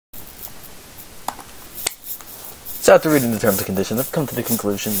So after reading the terms and conditions, I've come to the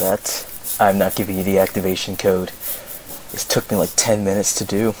conclusion that I'm not giving you the activation code. This took me like 10 minutes to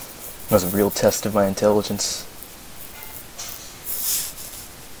do. It was a real test of my intelligence.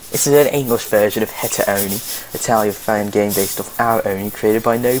 This is an English version of HetaOni, Italian fan game based off HetaOni, created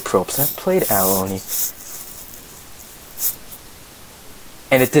by No Props. I've played HetaOni.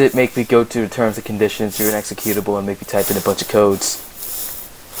 And it didn't make me go to the terms and conditions through an executable and make me type in a bunch of codes.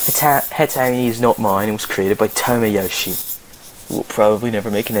 HetaOni is not mine. It was created by Tomoyoshi, who will probably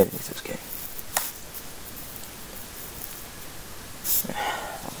never make an edit of this game.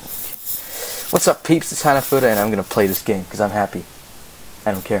 What's up, peeps? It's Hanafuda, and I'm gonna play this game because I'm happy.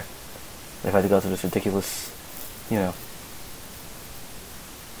 I don't care if I have to go through this ridiculous,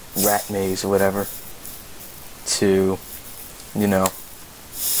 rat maze or whatever to,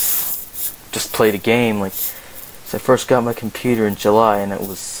 just play the game. Like, so I first got my computer in July, and it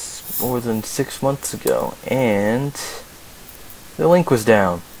was more than 6 months ago, and the link was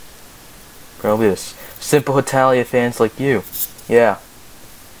down. Probably this. Simple Italia fans like you. Yeah.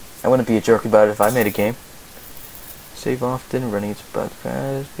 I wouldn't be a jerk about it if I made a game. Save often, running its bug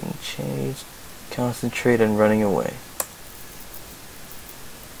files, being changed. Concentrate on running away.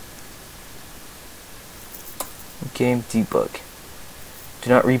 Game debug. Do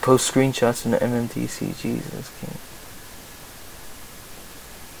not repost screenshots from the MMDC. Jesus. Game.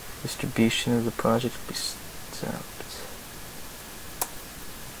 Distribution of the project will be stopped.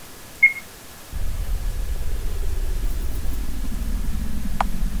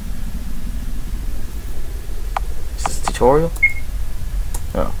 Is this a tutorial?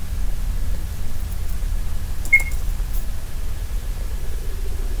 Oh.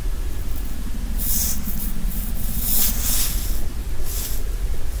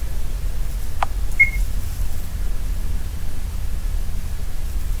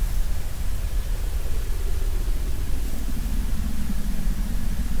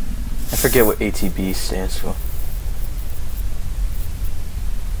 I forget what ATB stands for.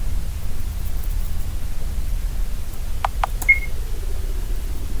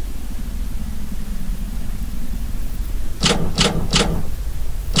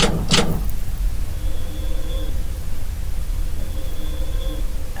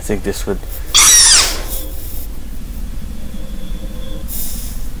 I think this would...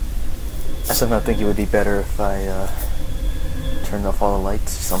 I somehow think it would be better if I turned off all the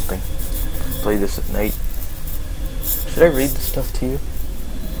lights or something. Play this at night. Should I read the stuff to you?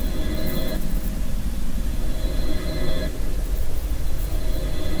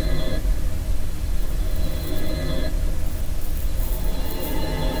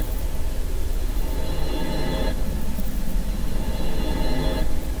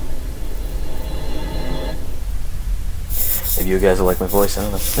 Maybe you guys will like my voice, I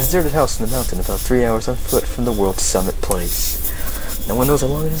don't know. A deserted house in the mountain about 3 hours on foot from the World Summit place. No one knows how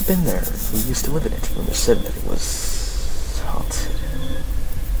long it has been there, who used to live in it. Rumors said that it was haunted.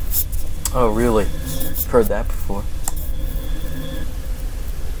 Oh, really? I've heard that before.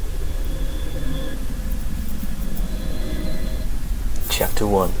 Chapter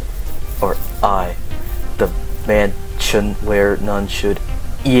 1. Or I, the mansion where none should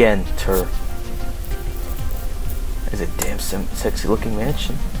enter. Is it a damn sexy looking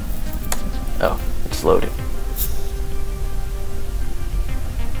mansion? Oh, it's loading.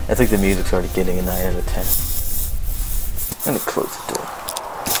 I think the music's already getting a 9 out of 10. I'm gonna close the door.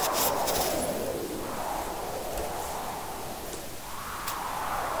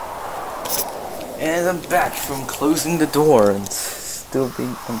 And I'm back from closing the door and still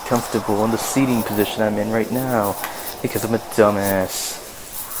being uncomfortable in the seating position I'm in right now because I'm a dumbass.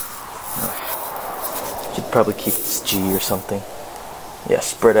 Should probably keep this G or something. Yeah,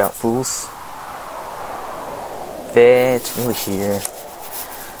 spread out, fools. It's really here.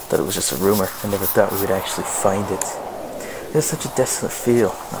 Thought it was just a rumor. I never thought we would actually find it. It has such a desolate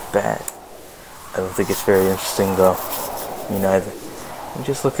feel. Not bad. I don't think it's very interesting though. Me neither. We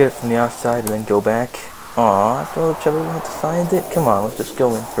just look at it from the outside and then go back. Aw, after all the trouble we had to find it? Come on, let's just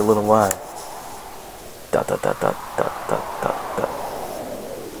go in for a little while. Dot dot dot dot dot dot dot dot.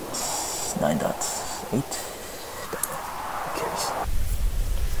 9 dots. 8. Who cares?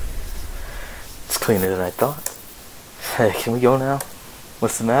 It's cleaner than I thought. Hey, can we go now?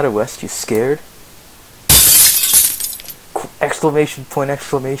 What's the matter, West? You scared? Exclamation point,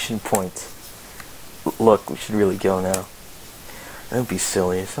 exclamation point. Look, we should really go now. Don't be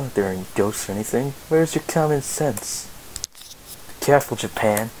silly. It's not like there are any ghosts or anything. Where's your common sense? Be careful,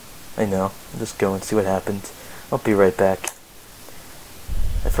 Japan. I know. I'll just go and see what happened. I'll be right back.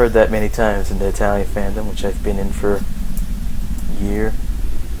 I've heard that many times in the Italian fandom, which I've been in for a year.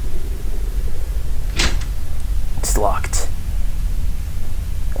 It's locked.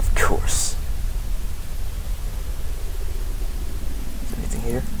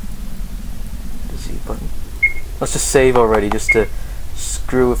 let's just save already, just to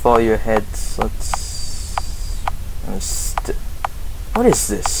screw with all your heads. What is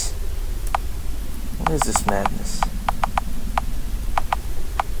this? What is this madness?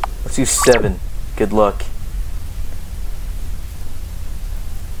 Let's use 7. Good luck.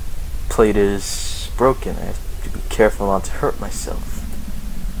 Plate is broken. I have to be careful not to hurt myself.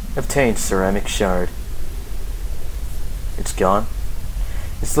 Obtained ceramic shard. It's gone.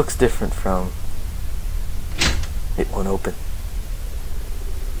 This looks different from... It won't open.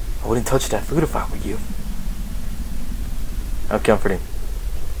 I wouldn't touch that food if I were you. How comforting.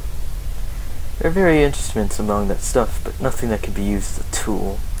 There are various instruments among that stuff, but nothing that can be used as a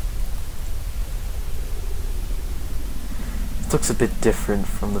tool. It looks a bit different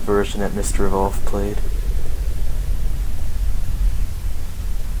from the version that Mr. Evolve played.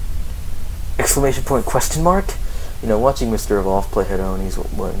 Exclamation point, question mark? You know, watching Mr. Evolve play HetaOni is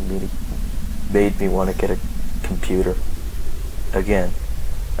what made me want to get a computer. Again,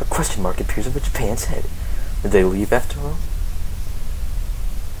 a question mark appears over Japan's head. Did they leave after all?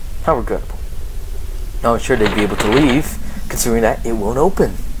 How regrettable. Now I'm sure they'd be able to leave, considering that it won't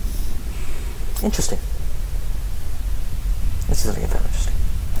open. Interesting. This is something I found interesting.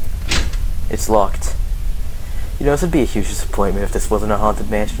 It's locked. You know, this would be a huge disappointment if this wasn't a haunted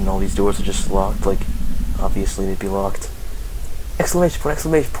mansion and all these doors are just locked. Like, obviously they'd be locked. Exclamation point,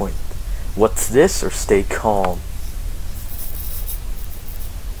 exclamation point. What's this, or stay calm?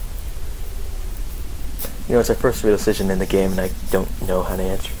 You know, it's our first real decision in the game and I don't know how to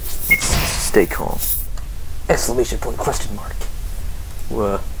answer. Stay calm. Exclamation point, question mark.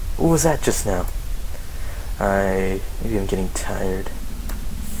 What was that just now? Maybe I'm getting tired.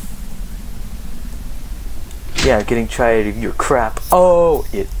 Yeah, I'm getting tired of your crap. Oh,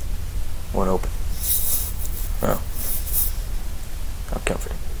 it won't open. Oh. How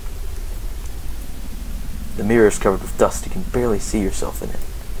comforting. The mirror is covered with dust. You can barely see yourself in it.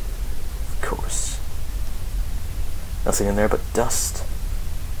 Of course. Nothing in there but dust.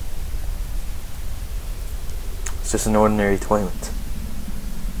 It's just an ordinary toilet.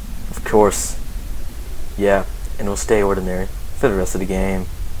 Of course. Yeah, and it will stay ordinary for the rest of the game.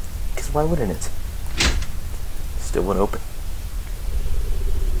 Because why wouldn't it? Still won't open.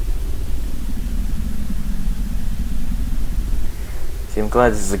 See, I'm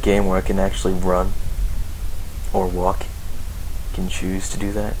glad this is a game where I can actually run or walk. I can choose to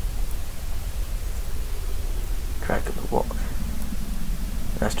do that. Crack in the wall.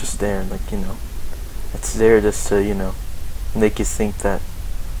 That's just there, like, you know. It's there just to, you know, make you think that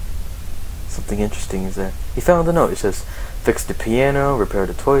something interesting is there. He found a note. It says, fix the piano, repair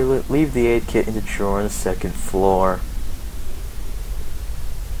the toilet, leave the aid kit in the drawer on the second floor.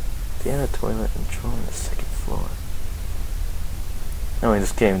 Piano, toilet, and drawer on the second floor. Now in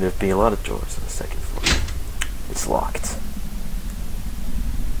this game there'd be a lot of drawers on the second floor. It's locked.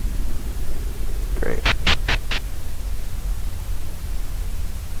 Great.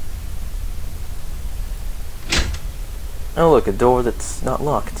 Oh look, a door that's not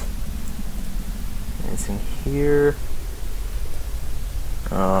locked. Anything here?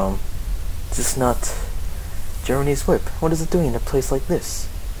 Is this not Germany's whip? What is it doing in a place like this?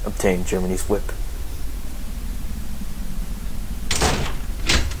 Obtain Germany's whip.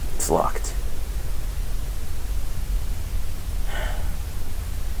 It's locked.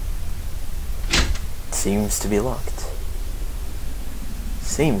 Seems to be locked.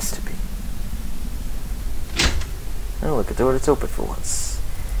 Seems to be. Oh look, a door that's open for once.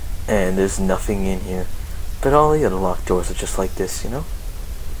 And there's nothing in here. But all the other locked doors are just like this, you know?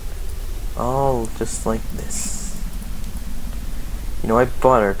 All just like this. You know, I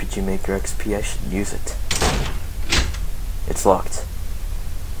bought RPG Maker XP, I should use it. It's locked.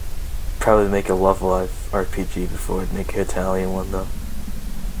 Probably make a Love Live RPG before I'd make an Italian one though.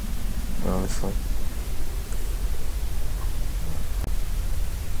 Honestly.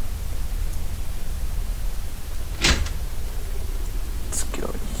 Let's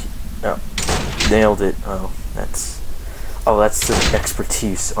go. Oh, nailed it. Oh, that's the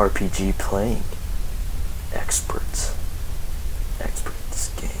expertise RPG playing. Expert this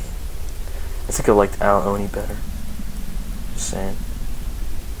game. I think I liked HetaOni better. Just saying.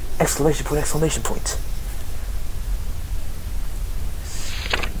 Exclamation point, exclamation point.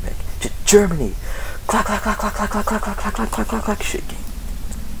 Germany! Clack, clack, clack, clack, clack, clack, clack, clack, clack, clack, clack, clack, clack, shaking.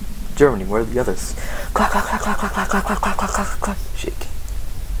 Germany, where are the others? Clack, clack, clack, clack, clack, clack, clack, clack, clack, clack, clack, clack, shaking.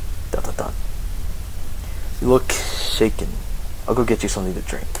 Dot, dot, dot. You look shaken. I'll go get you something to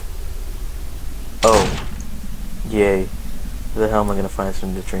drink. Oh. Yay. Where the hell am I gonna find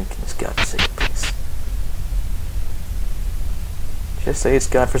something to drink in this godforsaken place? Should I say it's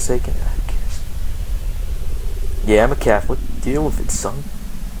godforsaken? Who cares? Yeah, I'm a Catholic. Deal with it, son.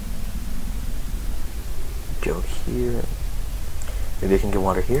 Go here. Maybe I can get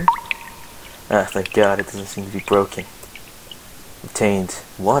water here? Ah, thank God, it doesn't seem to be broken. Obtained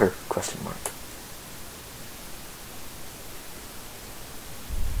water, question mark.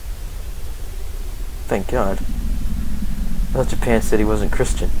 Thank God. I thought Japan said he wasn't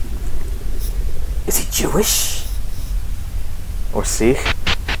Christian. Is he Jewish? Or Sikh?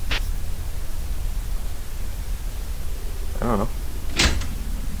 I don't know.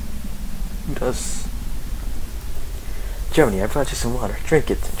 Who does? Germany, I brought you some water. Drink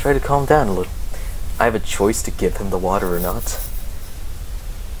it and try to calm down a little. I have a choice to give him the water or not.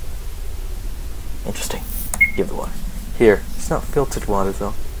 Interesting. Give the water. Here. It's not filtered water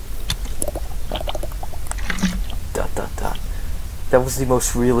though. Dot dot dot. That was the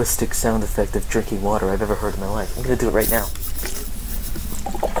most realistic sound effect of drinking water I've ever heard in my life. I'm gonna do it right now.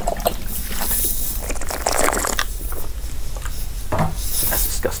 That's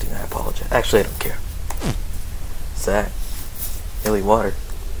disgusting, I apologize. Actually, I don't care. Sad. Really water.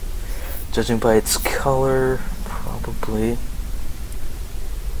 Judging by its color, probably.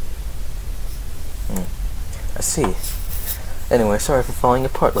 I see. Anyway, sorry for falling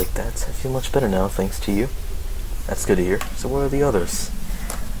apart like that. I feel much better now, thanks to you. That's good to hear. So where are the others?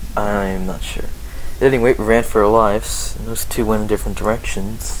 I'm not sure. At any rate, we ran for our lives, and those two went in different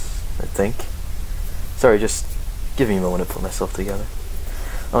directions, I think. Sorry, just give me a moment to put myself together.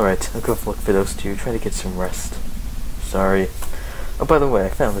 Alright, I'll go look for those two, try to get some rest. Sorry. Oh, by the way, I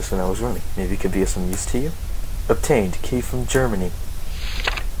found this when I was running. Maybe it could be of some use to you? Obtained, key from Germany.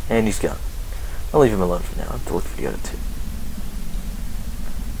 And he's gone. I'll leave him alone for now. I'll have to look for the other two.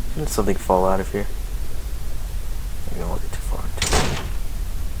 Didn't something fall out of here? Maybe I'll look too far into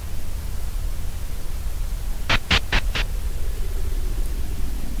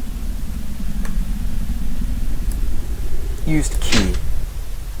it. Used key.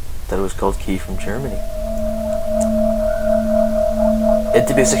 Thought it was called key from Germany. I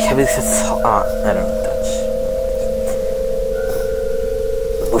don't know Dutch.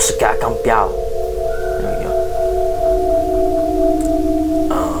 Busca campeão. There we go.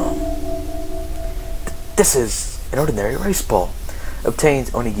 This is an ordinary rice ball.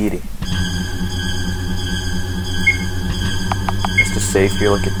 Obtained onigiri. Just to save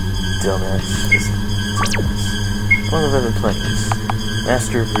here like a dumbass. 1 of 11 planes.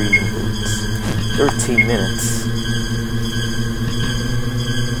 Master of reading boots. 13 minutes.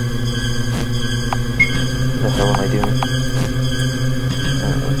 What the hell am I doing? I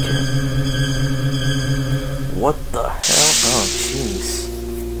don't really care. What the hell? Oh, jeez.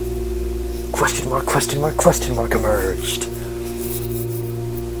 Question mark, question mark, question mark emerged.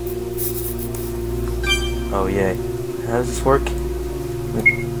 Oh, yay. How does this work?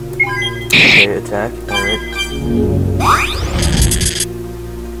 Okay, attack. Alright.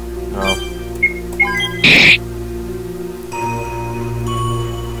 No.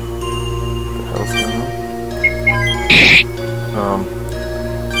 What the hell's going on?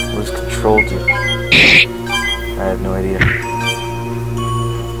 What does control do? I have no idea.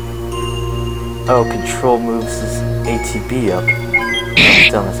 Oh, control moves his ATB up. Oh,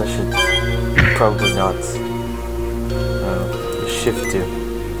 dumbass, I should probably not. Shift do.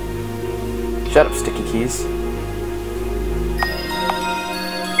 Shut up, sticky keys.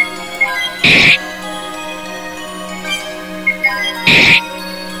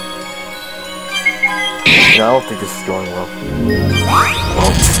 No, I don't think this is going well.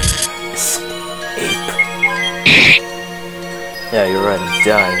 Won't escape. Yeah, you're right, I'm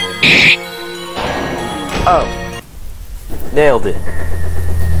dying. Oh! Nailed it.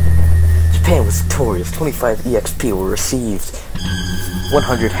 Japan was victorious. 25 EXP were received.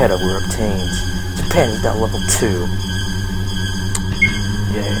 100 Heta were obtained. Japan is now level 2.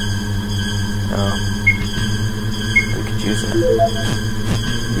 Yay. We could use that.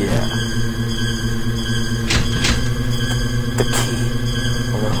 Yeah. The key.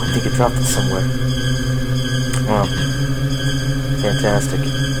 Oh no, I think it dropped it somewhere. Well, fantastic.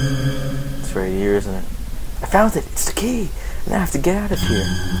 It's right here, isn't it? I found it! It's the key! And I have to get out of here.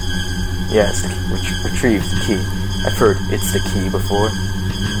 Yeah, it's the key. Retrieve the key. I've heard it's the key before.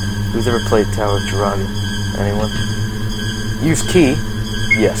 Who's ever played Tower of Jiraga? Anyone? Use key?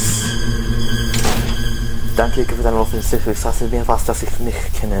 Yes. Danke für deine offensive. Das ist bien fast, dass ich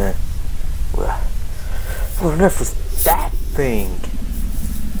nicht kenne. What on earth was that thing?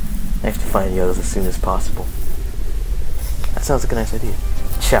 I have to find the others as soon as possible. That sounds like a nice idea.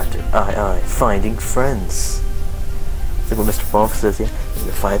 Chapter I, Finding Friends. It's like what Mr. Funk says, yeah.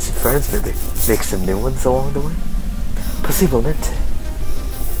 You find some friends, maybe make some new ones along the way. Possiblemente.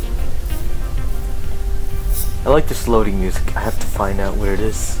 I like this loading music. I have to find out where it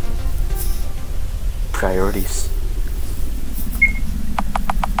is. Priorities.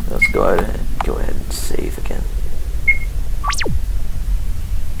 Let's go ahead and save again.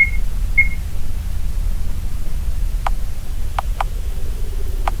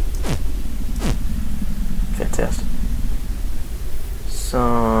 Fantastic.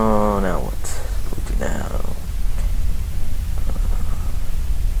 So now what? What do we do now?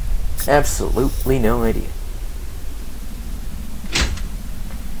 Absolutely no idea.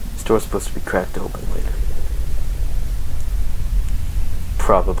 This door's supposed to be cracked open later.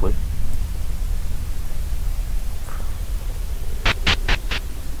 Probably.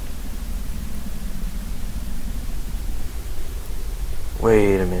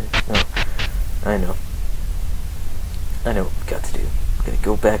 Wait a minute. No. I know. I know what we got to do. I'm gonna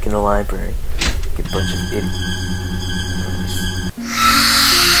go back in the library. Get a bunch of idiots.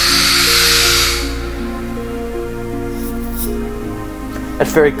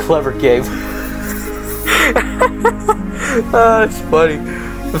 That's very clever, Gabe. Ah, it's funny.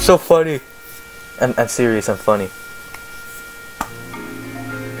 I'm so funny. I'm serious, I'm funny.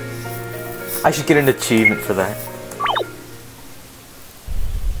 I should get an achievement for that.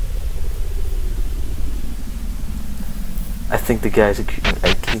 I think the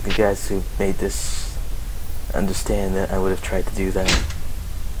guys who made this understand that I would have tried to do that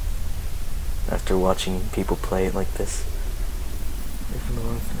after watching people play it like this.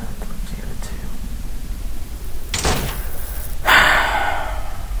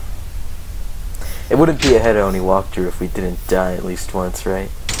 It wouldn't be a HetaOni walkthrough if we didn't die at least once, right?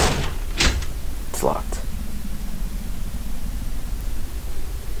 It's locked.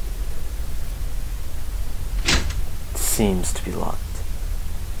 It seems to be locked.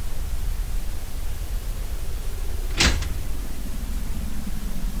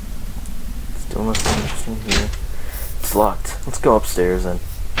 Still nothing interesting here. It's locked. Let's go upstairs then.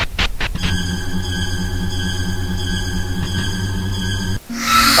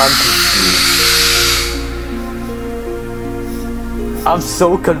 I'm confused. I'm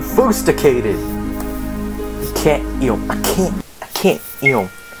so confusticated. I can't,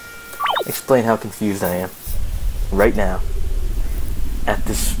 explain how confused I am right now. At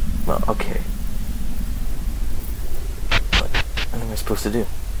this, well, okay. What am I supposed to do?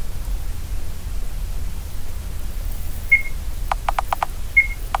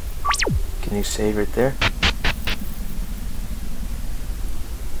 Can you save right there?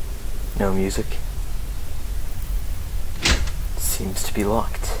 No music. Seems to be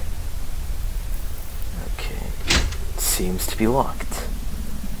locked. Okay. Seems to be locked.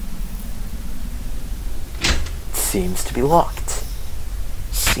 Seems to be locked.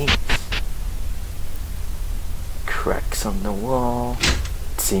 Seems. Cracks on the wall.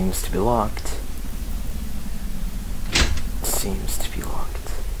 Seems to be locked. Seems to be locked.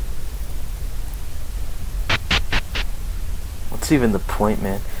 What's even the point,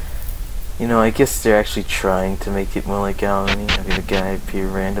 man? You know, I guess they're actually trying to make it more like HetaOni, having the guy appear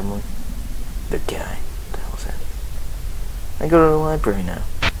randomly. The guy. What the hell is that? I go to the library now.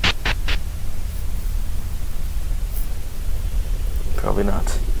 Probably not.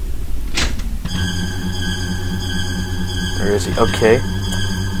 Where is he? Okay.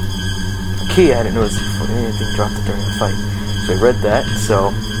 A key, I didn't notice before anything dropped it during the fight. So I read that,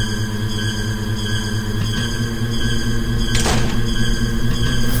 so...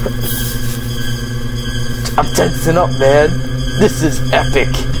 I'm tensing up, man. This is epic.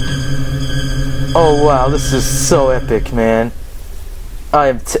 Oh wow, this is so epic, man. I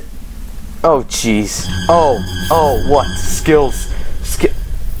am oh jeez. Oh, what? Skills.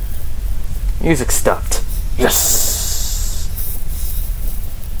 Music stopped. Yes!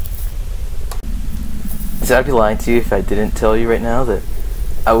 See, I'd be lying to you if I didn't tell you right now that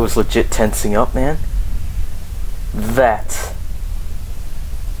I was legit tensing up, man. That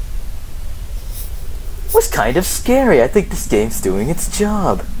was kind of scary. I think this game's doing its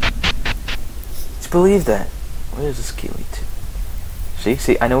job. Just believe that. Where does this key lead to?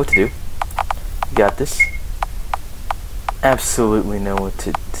 See, I know what to do. You got this. Absolutely know what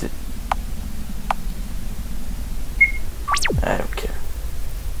to I don't care.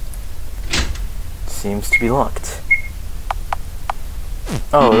 Seems to be locked.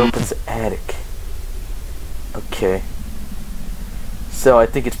 Oh, it opens the attic. Okay. So I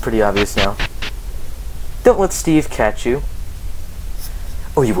think it's pretty obvious now. Don't let Steve catch you,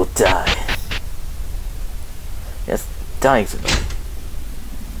 or you will die. Yes, dying's annoying.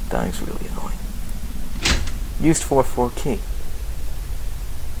 Dying's really annoying. Used 4-4 key.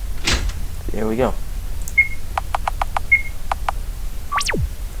 There we go.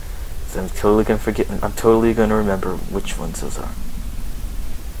 I'm totally gonna forget. I'm totally gonna remember which ones those are.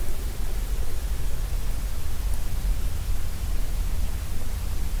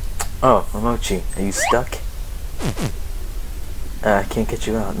 Oh, Momochi, are you stuck? I can't get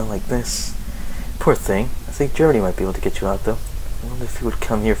you out, not like this. Poor thing. I think Germany might be able to get you out, though. I wonder if he would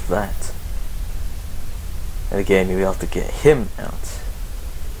come here for that. And again, maybe I'll have to get him out.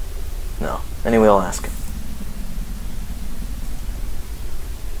 No. Anyway, I'll ask him.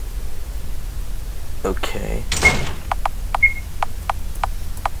 Okay.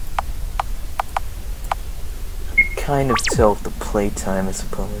 Kind of tell the playtime, I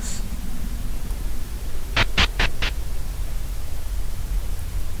suppose.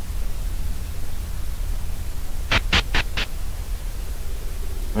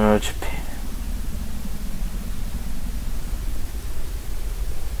 Oh, Japan.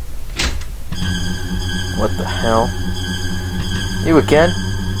 What the hell? You again?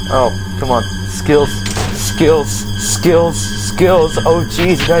 Oh, come on. Skills. Skills. Skills. Skills. Oh,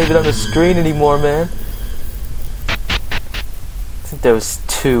 jeez, you're not even on the screen anymore, man. I think that was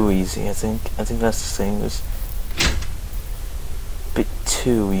too easy, I think that's the thing. It was a bit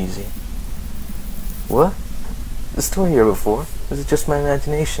too easy. What? The story here before? Was it just my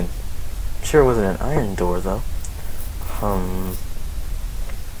imagination? I'm sure it wasn't an iron door, though.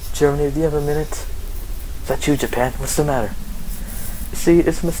 Germany, do you have a minute? Is that you, Japan? What's the matter? You see,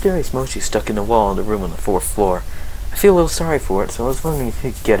 it's a mysterious mochi stuck in the wall in the room on the 4th floor. I feel a little sorry for it, so I was wondering if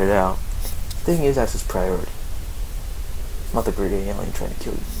you could get it out. The thing is, that's his priority. Not the greedy alien trying to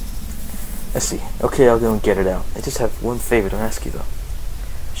kill you. I see. Okay, I'll go and get it out. I just have one favor to ask you, though.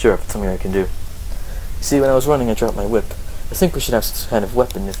 Sure, if it's something I can do. You see, when I was running, I dropped my whip. I think we should have some kind of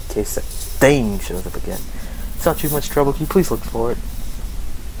weapon in case that thing shows up again. It's not too much trouble. Can you please look for it?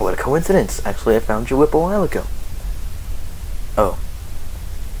 What a coincidence. Actually, I found your whip a while ago. Oh.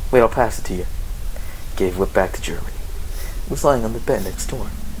 Wait, I'll pass it to you. Gave whip back to Germany. It was lying on the bed next door.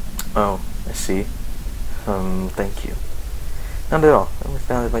 Oh, I see. Thank you. Not at all. I only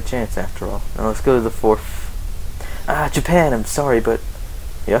found it by chance, after all. Now let's go to the 4th. Japan, I'm sorry, but...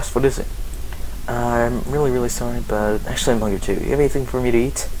 Yes, what is it? I'm really sorry, but... Actually, I'm hungry, too. You have anything for me to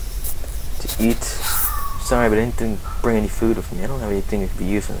eat? To eat? Sorry, but I didn't bring any food with me. I don't have anything that could be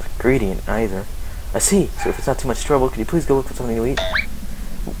used as an ingredient, either. I see. So if it's not too much trouble, could you please go look for something to eat?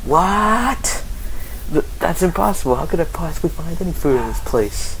 What? That's impossible. How could I possibly find any food in this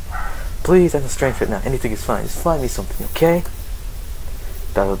place? Please, I'm a stranger now. Anything is fine. Just find me something, okay?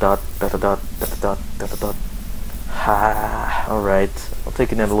 Ha. Alright. I'll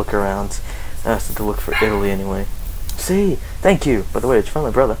take another look around. I asked to look for Italy anyway. See? Thank you. By the way, did you find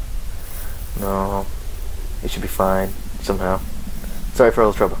my brother? No. He should be fine. Somehow. Sorry for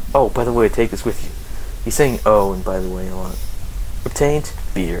all the trouble. Oh, by the way, take this with you. He's saying oh, and by the way, a lot. Obtained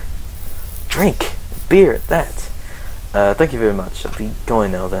beer. Drink beer at that. Thank you very much. I'll be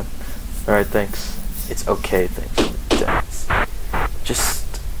going now then. Alright, thanks. It's okay, thanks. Just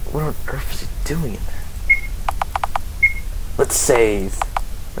what on earth is he doing in there? Let's save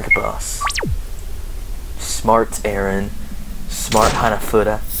like a boss. Smart Aaron. Smart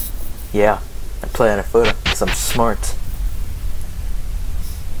Hanafuda. Yeah, I play Hanafuda because I'm smart.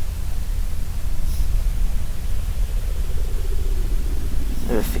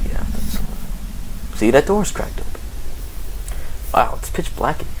 See, that door's cracked open. Wow, it's pitch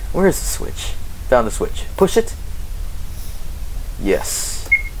black in here. Where is the switch? Found the switch. Push it. Yes.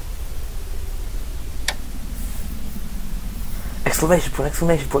 Exclamation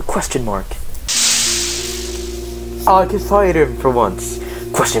point, question mark. Oh, I can fight him for once.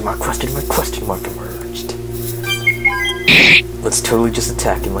 Question mark emerged. Let's totally just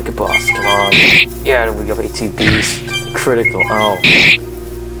attack him like a boss. Come on. Yeah, we got ATBs. Critical. Oh.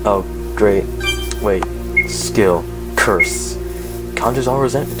 Oh, great. Wait. Skill. Curse. Conjures all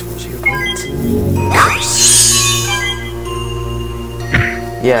resentment towards your opponent. Curse.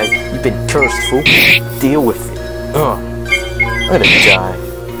 Yeah, you've been cursed, fool. Deal with it. Ugh. I'm gonna die.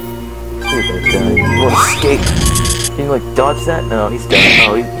 You're gonna die. You wanna escape? Can you, like, dodge that? No, he's dying.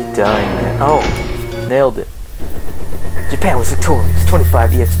 Oh, he's dying, man. Oh, nailed it. Japan was victorious. 25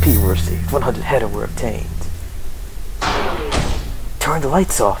 EXP were received. 100 Heta were obtained. Turn the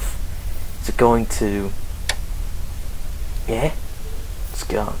lights off. Is it going to... Yeah? It's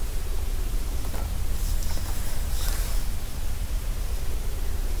gone.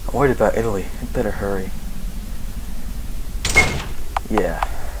 I'm worried about Italy. I better hurry. Yeah.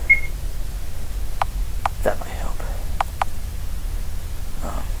 That might help.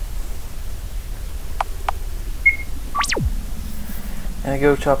 And I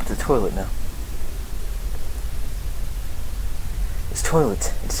go chop at the toilet now. This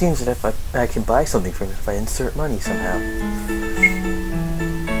toilet. It seems that if I can buy something from it if I insert money somehow.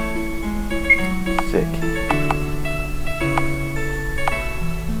 Sick.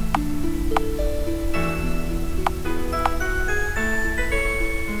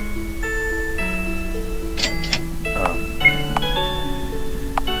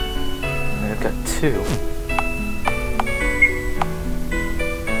 I've got 2.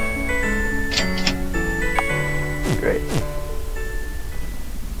 Great.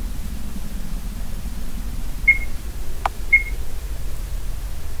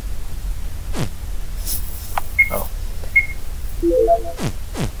 Oh.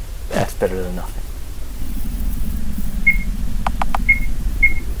 That's better than nothing.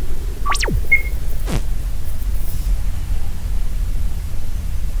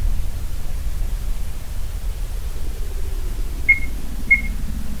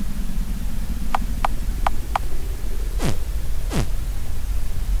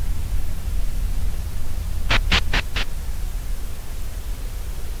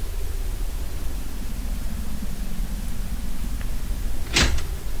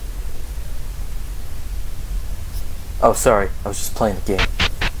 Oh, sorry. I was just playing the game.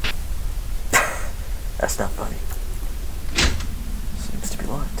 That's not funny. Seems to be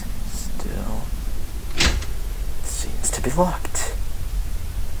locked. Still. Seems to be locked.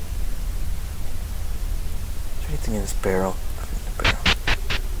 Is there anything in this barrel?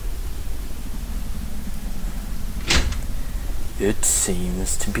 It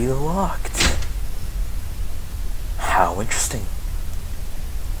seems to be locked. How interesting.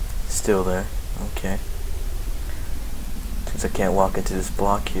 Still there. Okay. Since I can't walk into this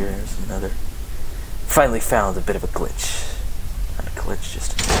block here, there's another. Finally found a bit of a glitch. Not a glitch,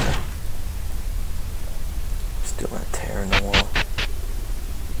 just a tear. Still a tear in the wall.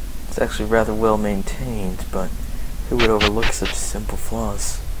 It's actually rather well maintained, but who would overlook such simple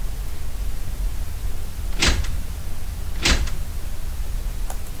flaws?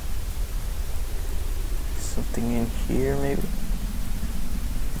 Something in here, maybe?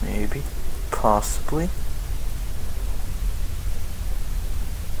 Maybe. Possibly.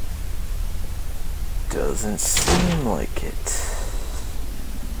 Doesn't seem like it.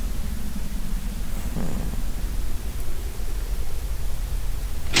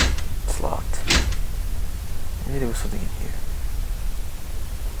 It's locked. Maybe there was something in here.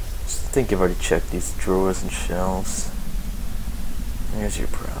 I think I've already checked these drawers and shelves. There's your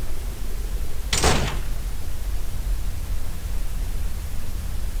prop.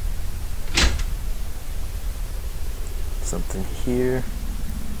 Something here.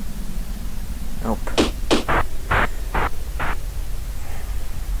 Nope.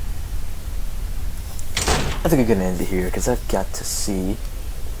 I think I'm gonna end it here because I've got to see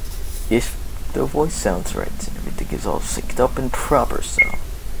if the voice sounds right and everything is all synced up and proper, so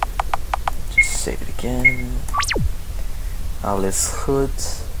just save it again. Alles goed.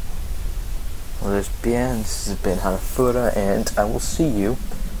 Well, there's bien. This has been Hanafuda, and I will see you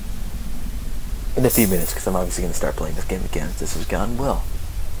in a few minutes because I'm obviously going to start playing this game again if this has gone well.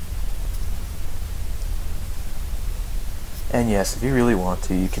 And yes, if you really want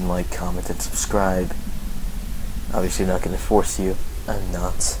to, you can like, comment, and subscribe. Obviously, I'm not going to force you. I'm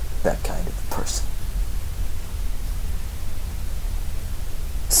not that kind of person.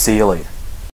 See you later.